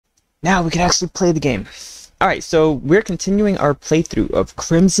Now we can actually play the game. Alright, so we're continuing our playthrough of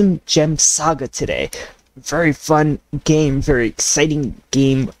Crimson Gem Saga today. Very fun game, very exciting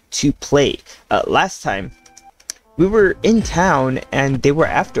game to play. Last time, we were in town and they were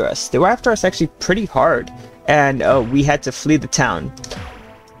after us. They were after us actually pretty hard. And we had to flee the town.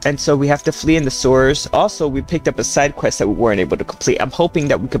 And so we have to flee in the sewers. Also, we picked up a side quest that we weren't able to complete. I'm hoping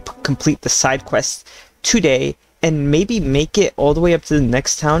that we could complete the side quest today and maybe make it all the way up to the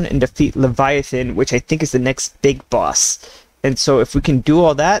next town and defeat Leviathon, which I think is the next big boss. And so if we can do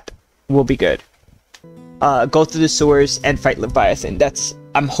all that, we'll be good. Go through the sewers and fight Leviathan. That's,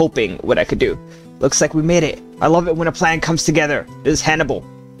 I'm hoping, what I could do. Looks like we made it. I love it when a plan comes together. This is Hannibal.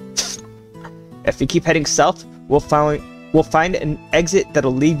 If we keep heading south, we'll find an exit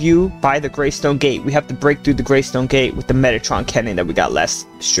that'll leave you by the Graystone Gate. We have to break through the Graystone Gate with the Metatron Cannon that we got last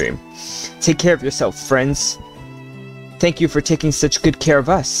stream. Take care of yourself, friends. Thank you for taking such good care of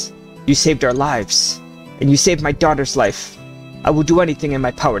us. You saved our lives. And you saved my daughter's life. I will do anything in my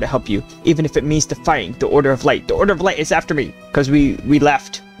power to help you, even if it means defying the Order of Light. The Order of Light is after me, because we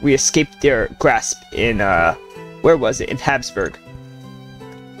left. We escaped their grasp in, where was it? In Habsburg.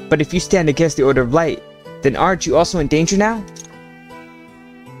 But if you stand against the Order of Light, then aren't you also in danger now?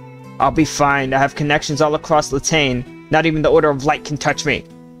 I'll be fine. I have connections all across Latain. Not even the Order of Light can touch me.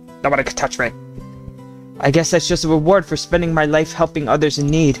 Nobody can touch me. I guess that's just a reward for spending my life helping others in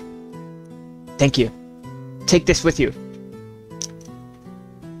need. Thank you. Take this with you.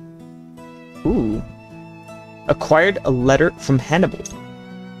 Ooh. Acquired a letter from Hannibal.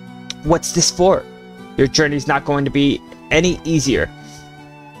 What's this for? Your journey's not going to be any easier.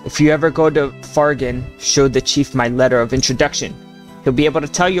 If you ever go to Fargan, show the chief my letter of introduction. He'll be able to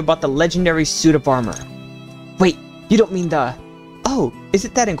tell you about the legendary suit of armor. Wait, you don't mean the... Oh, is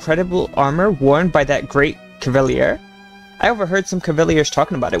it that incredible armor worn by that great Cavalier? I overheard some Cavaliers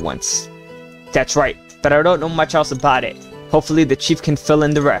talking about it once. That's right, but I don't know much else about it. Hopefully the chief can fill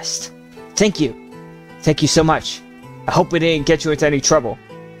in the rest. Thank you. Thank you so much. I hope we didn't get you into any trouble.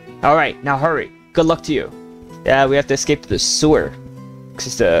 Alright, now hurry. Good luck to you. Yeah, we have to escape to the sewer.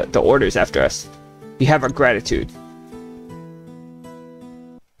 Because the order's after us. You have our gratitude.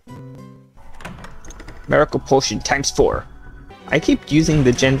 Miracle Potion ×4. I keep using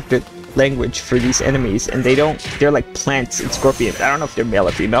the gendered language for these enemies, and they're like plants and scorpions. I don't know if they're male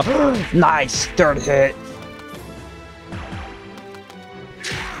or female. Nice! Third hit!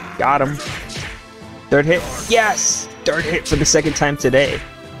 Got him. Third hit. Yes! Third hit for the second time today.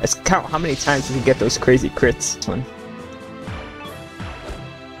 Let's count how many times we can get those crazy crits. This one.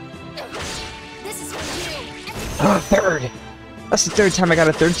 Third! That's the third time I got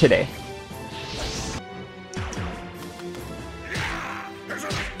a third today.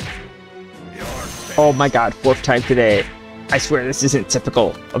 Oh my god, fourth time today. I swear this isn't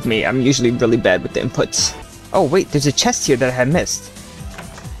typical of me. I'm usually really bad with the inputs. Oh wait, there's a chest here that I had missed.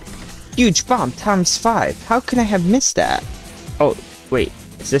 Huge bomb ×5. How could I have missed that? Oh, wait.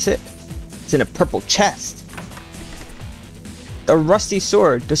 Is this it? It's in a purple chest. A rusty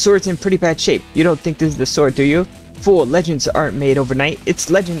sword. The sword's in pretty bad shape. You don't think this is the sword, do you? Fool, legends aren't made overnight.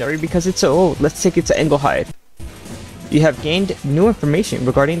 It's legendary because it's so old. Let's take it to Engelhide. You have gained new information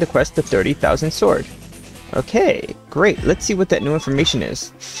regarding the quest of 30,000 sword. Okay, great. Let's see what that new information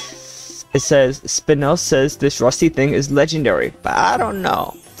is. It says, Spinel says this rusty thing is legendary, but I don't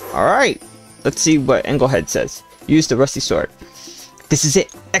know. Alright, let's see what Engelhead says. Use the rusty sword. This is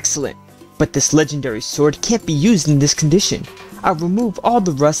it. Excellent. But this legendary sword can't be used in this condition. I'll remove all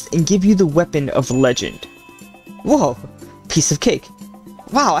the rust and give you the weapon of legend. Whoa, piece of cake.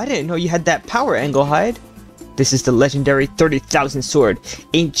 Wow, I didn't know you had that power, Engelhide. This is the legendary 30,000 sword.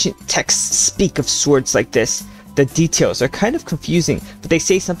 Ancient texts speak of swords like this. The details are kind of confusing, but they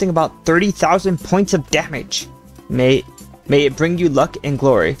say something about 30,000 points of damage. May it bring you luck and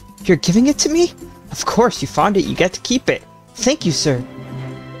glory. You're giving it to me? Of course, you found it, you get to keep it. Thank you, sir.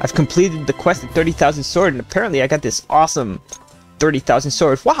 I've completed the quest of 30,000 sword, and apparently I got this awesome 30,000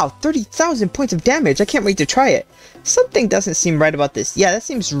 sword. Wow, 30,000 points of damage. I can't wait to try it. Something doesn't seem right about this. Yeah, that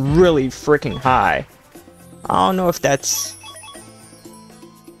seems really freaking high. I don't know if that's... It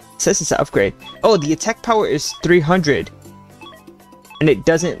says it's an upgrade. Oh, the attack power is 300. And it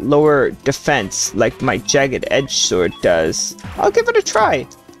doesn't lower defense like my Jagged Edge sword does. I'll give it a try.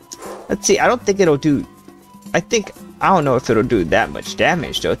 Let's see, I don't think it'll do... I don't know if it'll do that much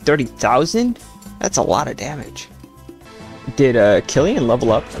damage though. 30,000? That's a lot of damage. Did Killian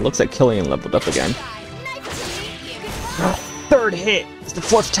level up? It looks like Killian leveled up again. Third hit! It's the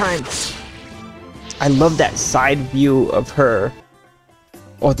fourth time! I love that side view of her.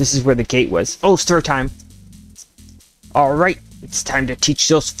 Oh, this is where the gate was. Oh, it's third time. Alright, It's time to teach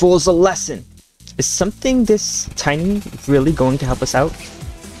those fools a lesson. Is something this tiny really going to help us out?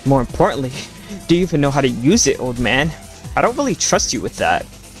 More importantly, do you even know how to use it, old man? I don't really trust you with that.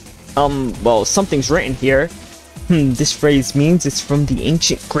 Well, something's written here. This phrase means it's from the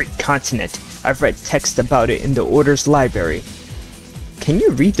ancient Great Continent. I've read text about it in the Order's library. Can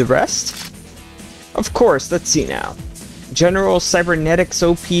you read the rest? Of course, let's see now. General Cybernetics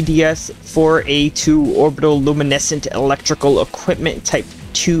OPDS 4A2 Orbital Luminescent Electrical Equipment Type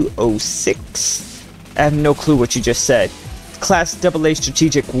 206. I have no clue what you just said. Class AA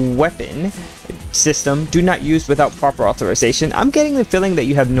Strategic Weapon System. Do not use without proper authorization. I'm getting the feeling that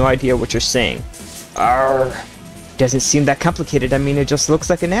you have no idea what you're saying. Doesn't seem that complicated. I mean, it just looks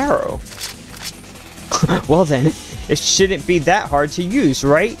like an arrow. Well then, it shouldn't be that hard to use,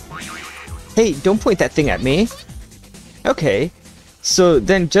 right? Hey, don't point that thing at me. Okay, so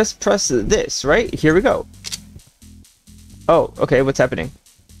then just press this, right? Here we go. Oh, okay, what's happening?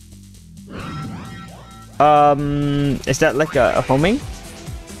 Is that like a homing?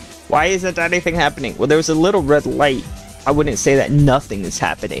 Why isn't anything happening? Well, there was a little red light. I wouldn't say that nothing is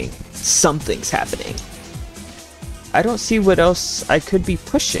happening. Something's happening. I don't see what else I could be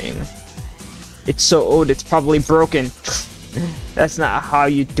pushing. It's so old, it's probably broken. That's not how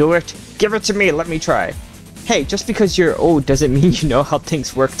you do it. Give it to me, let me try. Hey, just because you're old doesn't mean you know how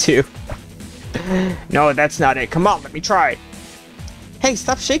things work too. No, that's not it. Come on, let me try. Hey,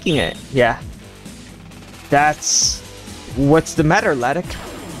 stop shaking it. Yeah. That's... What's the matter, Laddick?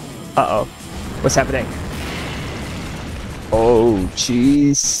 Uh-oh. What's happening? Oh,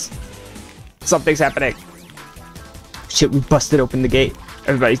 jeez. Something's happening. Shit, we busted open the gate.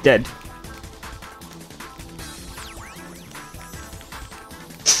 Everybody's dead.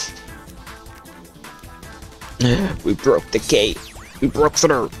 We broke the gate. We broke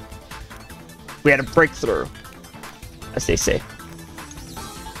through. We had a breakthrough, as they say.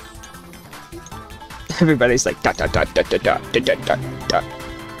 Everybody's like dot dot dot dot dot dot dot dot dot.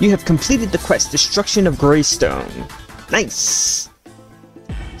 You have completed the quest, Destruction of Graystone. Nice.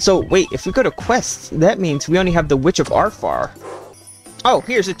 So wait, if we go to quest, that means we only have the Witch of Arfar. Oh,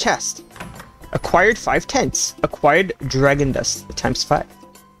 here's a chest. Acquired 5 tents. Acquired dragon dust times 5.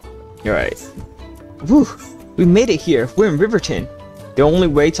 You're right. Woo. We made it here. We're in Riverton. The only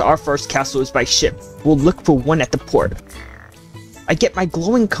way to Arfar's castle is by ship. We'll look for one at the port. I get my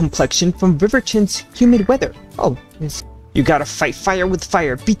glowing complexion from Riverton's humid weather. Oh, yes. You gotta fight fire with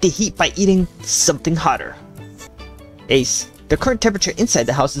fire. Beat the heat by eating something hotter. Ace, the current temperature inside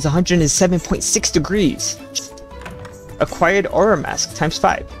the house is 107.6 degrees. Acquired aura mask times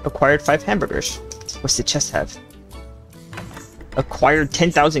 5. Acquired 5 hamburgers. What's the chest have? Acquired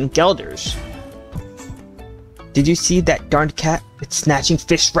 10,000 gelders. Did you see that darned cat? It's snatching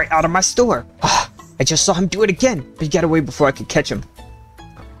fish right out of my store. I just saw him do it again, but he got away before I could catch him.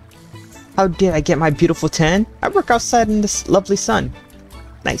 How did I get my beautiful tan? I work outside in this lovely sun.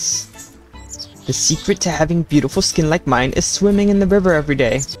 Nice. The secret to having beautiful skin like mine is swimming in the river every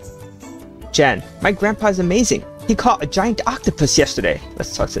day. Jan, my grandpa's amazing. He caught a giant octopus yesterday.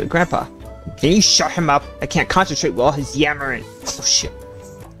 Let's talk to the grandpa. Can you shut him up? I can't concentrate with all his yammering. Oh shit.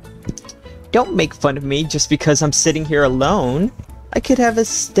 Don't make fun of me just because I'm sitting here alone. I could have a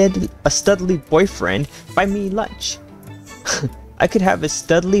studly boyfriend buy me lunch. I could have a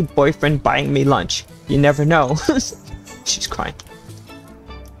studly boyfriend buying me lunch. You never know. She's crying.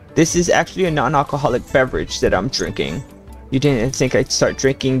 This is actually a non-alcoholic beverage that I'm drinking. You didn't think I'd start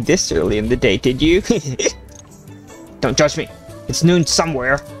drinking this early in the day, did you? Don't judge me. It's noon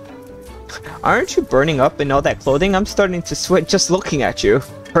somewhere. Aren't you burning up in all that clothing? I'm starting to sweat just looking at you.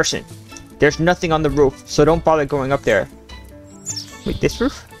 Person. There's nothing on the roof, so don't bother going up there. Wait, this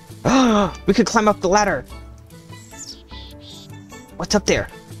roof? We could climb up the ladder. What's up there?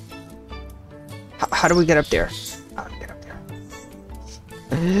 How do we get up there? How do we get up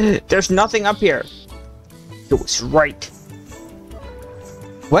there? There's nothing up here. It was right.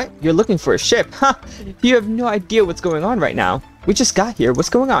 What? You're looking for a ship? Huh? You have no idea what's going on right now. We just got here. What's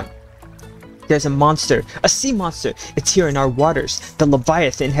going on? There's a monster. A sea monster. It's here in our waters. The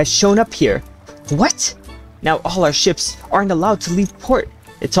Leviathon has shown up here. What? Now all our ships aren't allowed to leave port.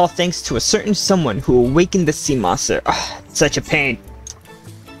 It's all thanks to a certain someone who awakened the sea monster. Ugh, such a pain.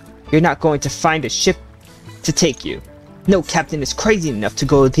 You're not going to find a ship to take you. No captain is crazy enough to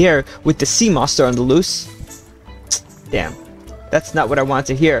go there with the sea monster on the loose. Damn. That's not what I wanted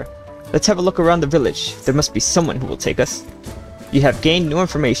to hear. Let's have a look around the village. There must be someone who will take us. You have gained new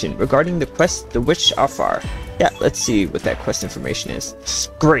information regarding the quest, the Witch Arfar. Yeah, let's see what that quest information is.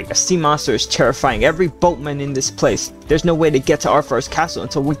 Great, a sea monster is terrifying every boatman in this place. There's no way to get to Arfar's castle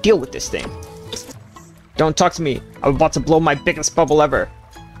until we deal with this thing. Don't talk to me. I'm about to blow my biggest bubble ever.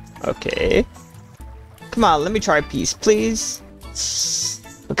 Okay. Come on, let me try a piece, please.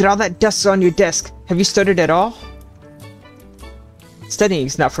 Look at all that dust on your desk. Have you studied at all?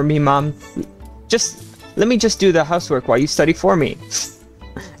 Studying's not for me, Mom. Let me just do the housework while you study for me.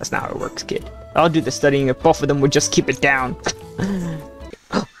 That's not how it works, kid. I'll do the studying if both of them would just keep it down.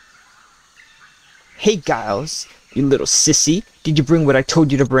 Hey, Giles, you little sissy. Did you bring what I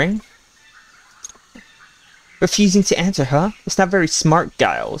told you to bring? Refusing to answer, huh? It's not very smart,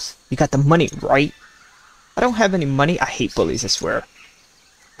 Giles. You got the money, right? I don't have any money. I hate bullies, I swear.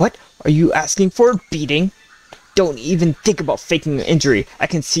 What? Are you asking for a beating? Don't even think about faking an injury. I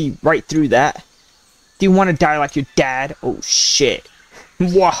can see right through that. Do you want to die like your dad? Oh, shit.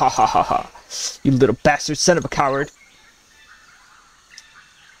 Wahahaha. You little bastard, son of a coward.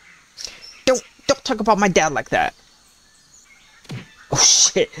 Don't talk about my dad like that. Oh,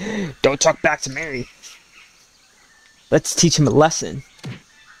 shit. Don't talk back to Mary. Let's teach him a lesson.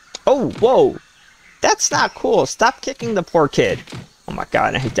 Oh, whoa. That's not cool. Stop kicking the poor kid. Oh my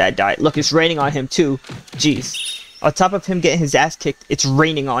god, his dad died. Look, it's raining on him too. Jeez. On top of him getting his ass kicked, it's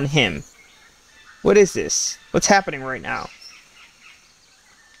raining on him. What is this? What's happening right now?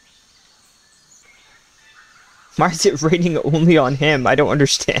 Why is it raining only on him? I don't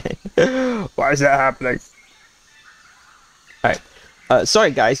understand. Why is that happening? Alright.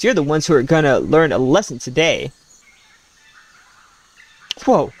 Sorry guys, you're the ones who are gonna learn a lesson today.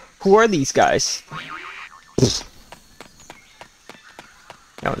 Whoa, who are these guys? I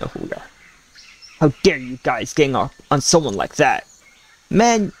don't know who we are. How dare you guys gang up on someone like that?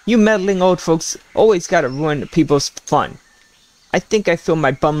 Man, you meddling old folks always gotta ruin people's fun. I think I feel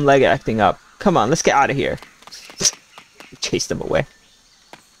my bum leg acting up. Come on, let's get out of here. Chase them away.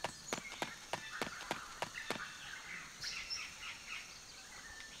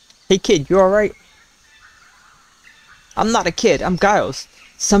 Hey kid, you alright? I'm not a kid, I'm Giles.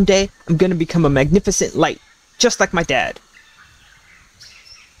 Someday, I'm gonna become a magnificent light, just like my dad.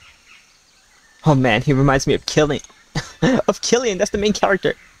 Oh man, he reminds me of Killian. Of Killian, that's the main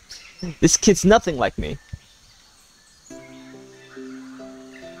character. This kid's nothing like me.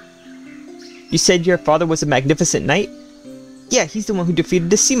 You said your father was a magnificent knight? Yeah, he's the one who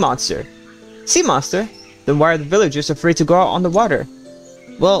defeated the sea monster. Sea monster? Then why are the villagers afraid to go out on the water?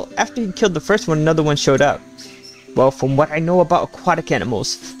 Well, after he killed the first one, another one showed up. Well, from what I know about aquatic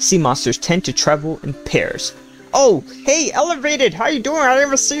animals, sea monsters tend to travel in pairs. Oh, hey, Elevated! How you doing? I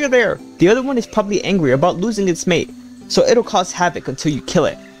never see you there! The other one is probably angry about losing its mate, so it'll cause havoc until you kill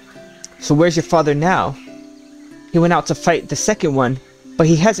it. So where's your father now? He went out to fight the second one, but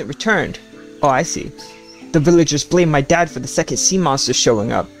he hasn't returned. Oh, I see. The villagers blame my dad for the second sea monster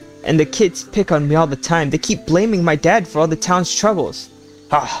showing up, and the kids pick on me all the time. They keep blaming my dad for all the town's troubles.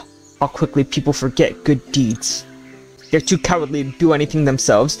 Ah, how quickly people forget good deeds. They're too cowardly to do anything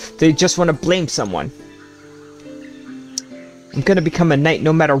themselves. They just want to blame someone. I'm gonna become a knight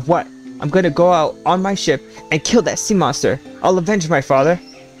no matter what. I'm gonna go out on my ship and kill that sea monster. I'll avenge my father.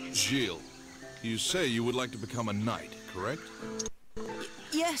 Gilles, you say you would like to become a knight, correct?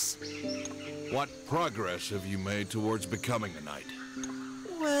 Yes. What progress have you made towards becoming a knight?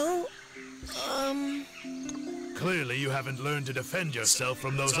 Well, Clearly you haven't learned to defend yourself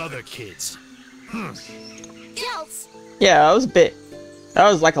from those other kids. Gilles! Yeah, that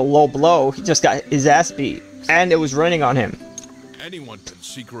was like a low blow. He just got his ass beat. And it was raining on him. Anyone can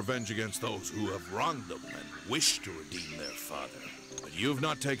seek revenge against those who have wronged them and wish to redeem their father. But you've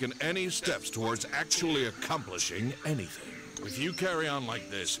not taken any steps towards actually accomplishing anything. If you carry on like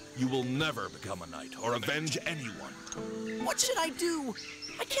this, you will never become a knight or avenge anyone. What should I do?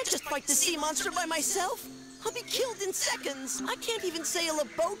 I can't just fight the sea monster by myself. I'll be killed in seconds. I can't even sail a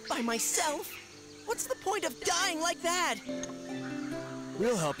boat by myself. What's the point of dying like that?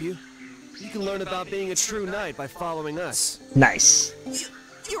 We'll help you. You can learn about being a true knight by following us. Nice.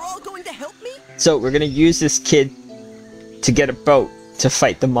 You're all going to help me? So we're gonna use this kid to get a boat to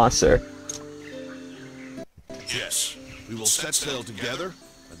fight the monster. Yes, we will set sail together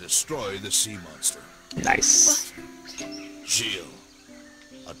and destroy the sea monster. Nice. Gilles,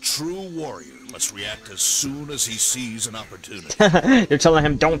 a true warrior must react as soon as he sees an opportunity. You're telling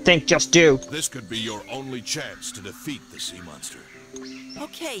him, don't think, just do. This could be your only chance to defeat the sea monster.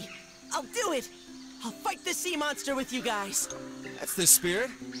 Okay, I'll do it. I'll fight the sea monster with you guys. That's the spirit.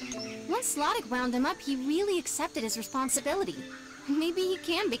 Once Slodic wound him up, he really accepted his responsibility. Maybe he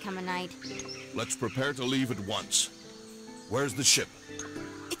can become a knight. Let's prepare to leave at once. Where's the ship?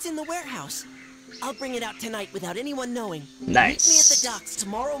 It's in the warehouse. I'll bring it out tonight without anyone knowing. Nice. Meet me at the docks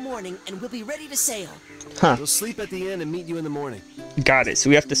tomorrow morning and we'll be ready to sail. Huh. We'll sleep at the inn and meet you in the morning. Got it. So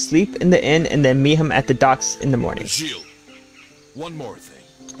we have to sleep in the inn and then meet him at the docks in the morning. Gilles, one more thing.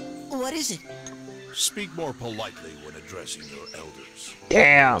 What is it? Speak more politely when addressing your elders.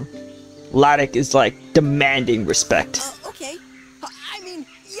 Damn. Ladek is like demanding respect. Okay. I mean,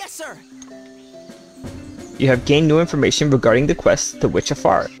 yes, sir. You have gained new information regarding the quest to Witch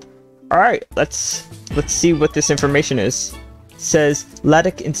Afar. Alright, let's see what this information is. It says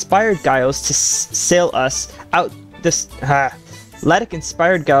Ladek inspired Giles to sail us out this Ladek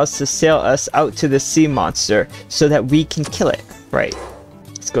inspired Giles to sail us out to the sea monster so that we can kill it. Right.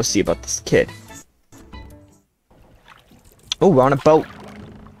 Let's go see about this kid. Oh, we're on a boat.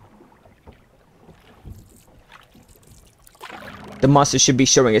 The monster should be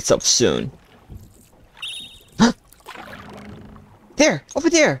showing itself soon. There! Over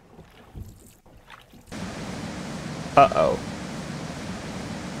there! Uh-oh.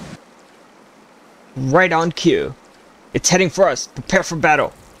 Right on cue. It's heading for us. Prepare for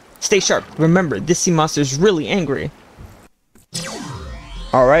battle. Stay sharp. Remember, this sea monster is really angry.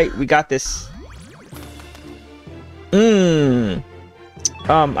 Alright, we got this. I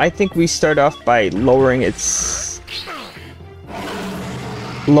think we start off by lowering its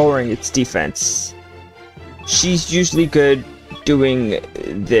defense. She's usually good doing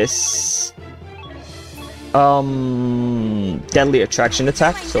this deadly attraction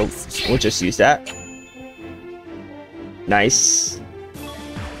attack, so we'll just use that. Nice.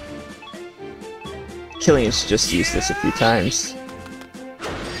 Killian's just used this a few times.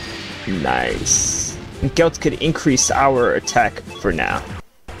 Nice. And Gelt could increase our attack for now.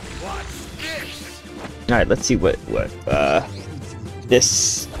 Alright, let's see what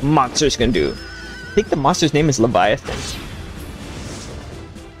this monster's gonna do. I think the monster's name is Leviathan.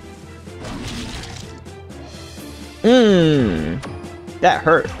 That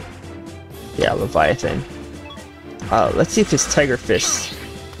hurt. Yeah, Leviathan. Let's see if his Tiger Fist,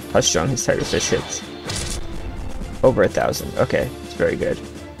 how strong his Tiger Fist hits. Over 1,000. Okay, it's very good.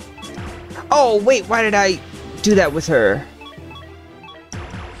 Oh, wait, why did I do that with her?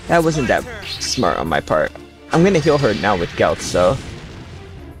 That wasn't that smart on my part. I'm gonna heal her now with Gelt, so...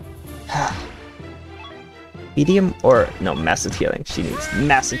 Medium or... no, massive healing. She needs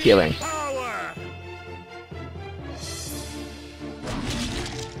massive healing.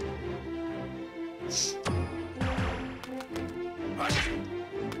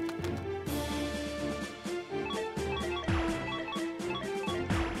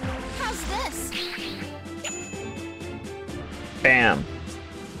 How's this? Bam.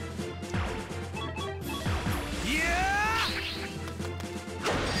 Yeah!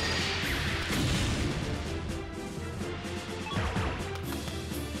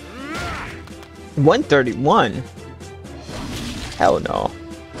 131? Hell no.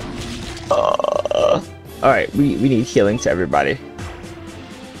 Alright, we need healing to everybody.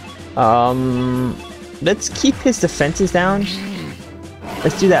 Let's keep his defenses down.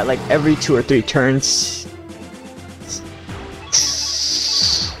 Let's do that like every 2 or 3 turns.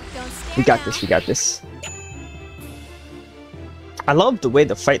 We got this, we got this. I love the way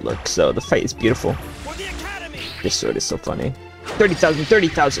the fight looks, though. The fight is beautiful. This sword is so funny. 30,000,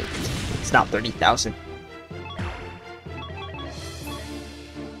 30,000! It's not 30,000.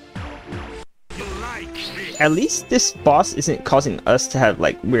 At least this boss isn't causing us to have,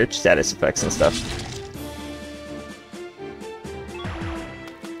 like, weird status effects and stuff.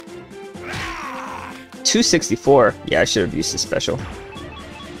 $264. Yeah, I should have used his special.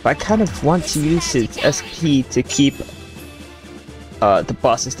 But I kind of want to use his SP to keep the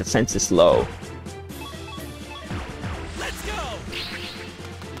boss's defenses low. Let's go.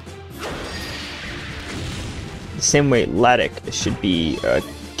 The same way Ladek should be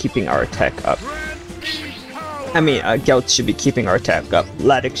keeping our attack up. I mean, Gelt should be keeping our attack up.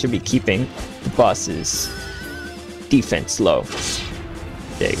 Ladek should be keeping the boss's defense low.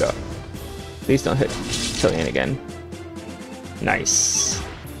 There you go. Please don't hit Killian again. Nice.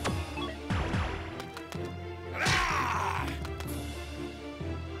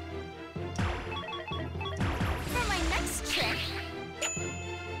 For my next trick.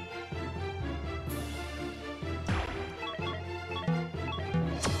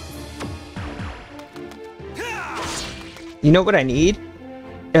 You know what I need?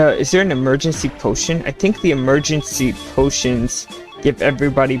 Is there an emergency potion? I think the emergency potions give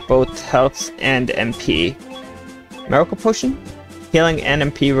everybody both health and MP. Miracle potion? Healing and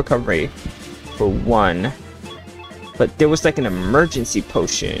MP recovery for 1. But there was like an emergency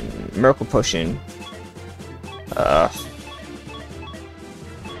potion. Miracle potion.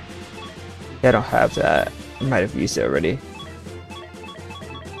 Yeah, I don't have that. I might have used it already.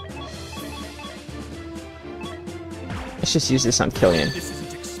 Let's just use this on Killian. This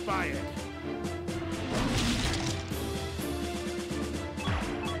isn't expired.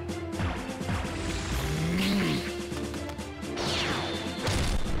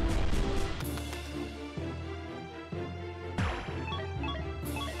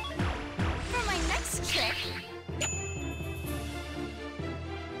 For my next trick,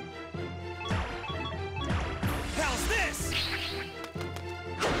 How's this?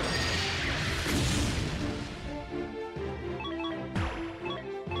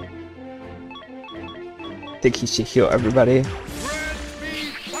 I think he should heal everybody. Grant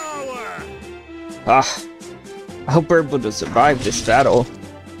me power! Ah, I hope we're able to survive this battle.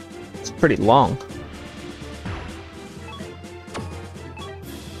 It's pretty long.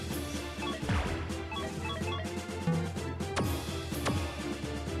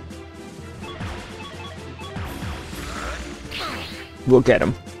 We'll get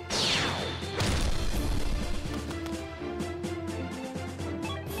him.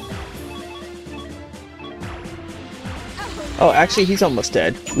 Oh, actually, he's almost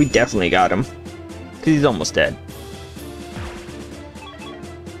dead. We definitely got him. Because he's almost dead.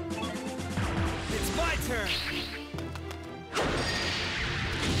 It's my turn.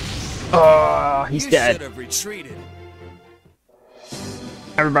 Oh, he's You dead. should have retreated.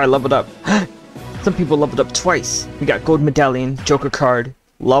 Everybody leveled up. Some people leveled up twice. We got gold medallion, joker card.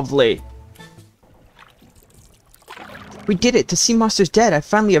 Lovely. We did it. The sea monster's dead. I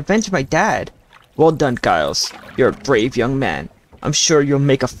finally avenged my dad. Well done, Giles. You're a brave young man. I'm sure you'll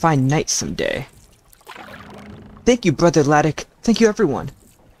make a fine knight someday. Thank you, Brother Laddick. Thank you, everyone.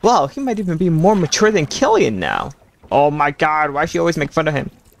 Wow, he might even be more mature than Killian now. Oh my god, why should you always make fun of him?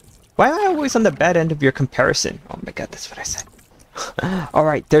 Why am I always on the bad end of your comparison? Oh my god, that's what I said.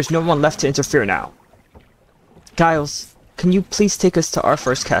 Alright, there's no one left to interfere now. Giles, can you please take us to our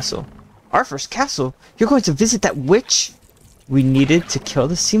first castle? Our first castle? You're going to visit that witch? We needed to kill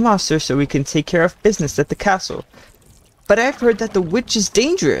the sea monster so we can take care of business at the castle. But I've heard that the witch is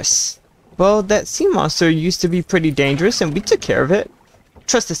dangerous. Well, that sea monster used to be pretty dangerous and we took care of it.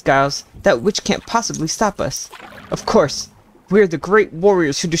 Trust us, Giles. That witch can't possibly stop us. Of course. We're the great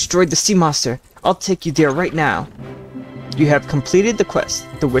warriors who destroyed the sea monster. I'll take you there right now. You have completed the quest,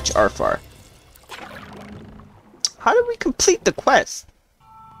 the Witch Arfar. How did we complete the quest?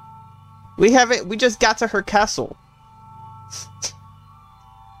 We haven't, we just got to her castle.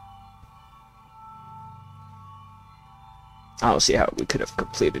 I don't see how we could have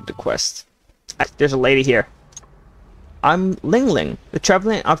completed the quest. There's a lady here. I'm Ling Ling, the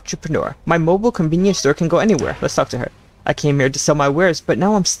traveling entrepreneur. My mobile convenience store can go anywhere. Let's talk to her. I came here to sell my wares, but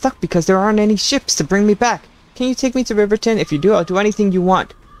now I'm stuck because there aren't any ships to bring me back. Can you take me to Riverton? If you do, I'll do anything you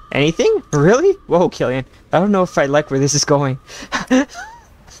want. Anything? Really? Whoa, Killian. I don't know if I like where this is going.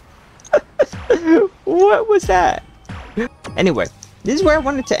 What was that? Anyway, this is where I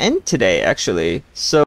wanted to end today, actually. So